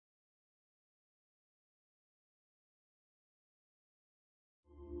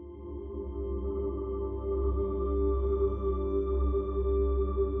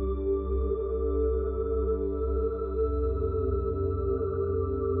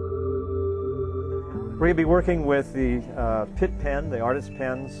We're going to be working with the PITT pen, the artist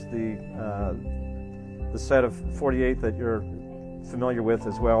pens, the set of 48 that you're familiar with,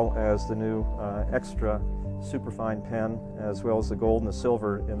 as well as the new extra superfine pen, as well as the gold and the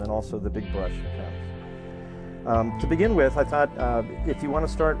silver, and then also the big brush pens. To begin with, I thought if you want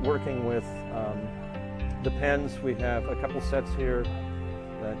to start working with the pens, we have a couple sets here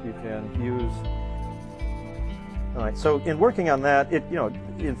that you can use. All right, so in working on that,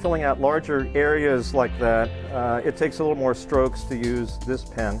 in filling out larger areas like that, it takes a little more strokes to use this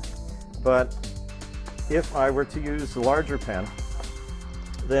pen. But if I were to use the larger pen,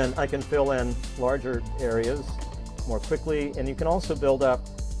 then I can fill in larger areas more quickly, and you can also build up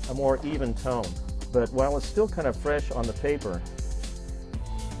a more even tone. But while it's still kind of fresh on the paper,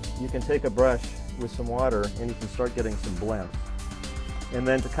 you can take a brush with some water and you can start getting some blends. And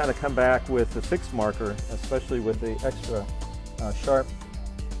then to kind of come back with the fixed marker, especially with the extra sharp,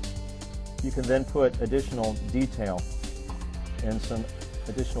 you can then put additional detail and some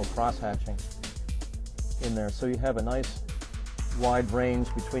additional cross-hatching in there. So you have a nice wide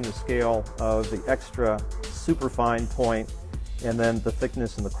range between the scale of the extra superfine point and then the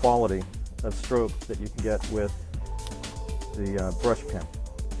thickness and the quality of stroke that you can get with the brush pen.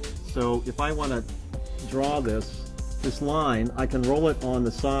 So if I want to draw this line, I can roll it on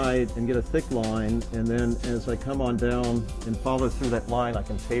the side and get a thick line, and then as I come on down and follow through that line, I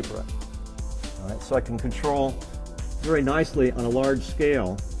can taper it. All right, so I can control very nicely on a large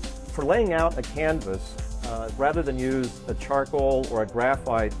scale. For laying out a canvas, rather than use a charcoal or a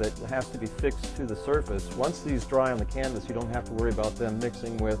graphite that has to be fixed to the surface, once these dry on the canvas, you don't have to worry about them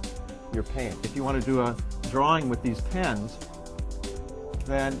mixing with your paint. If you want to do a drawing with these pens,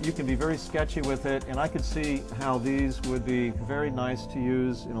 then you can be very sketchy with it, and I could see how these would be very nice to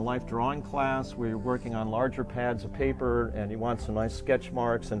use in a life drawing class where you're working on larger pads of paper and you want some nice sketch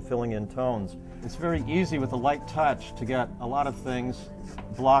marks and filling in tones. It's very easy with a light touch to get a lot of things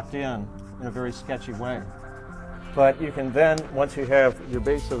blocked in a very sketchy way. But you can then, once you have your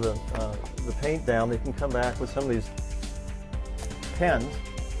base of the paint down, you can come back with some of these pens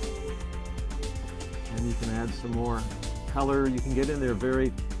and you can add some more color. You can get in there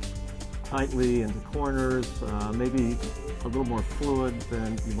very tightly into corners, maybe a little more fluid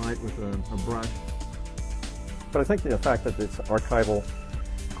than you might with a brush. But I think the fact that it's archival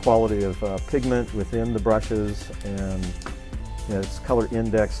quality of pigment within the brushes, and it's color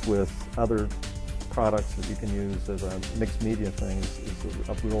indexed with other products that you can use as a mixed media thing is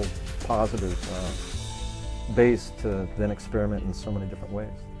a real positive base to then experiment in so many different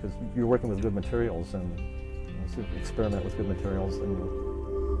ways, because you're working with good materials, and experiment with good materials and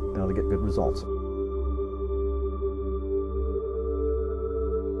you'll be able to get good results.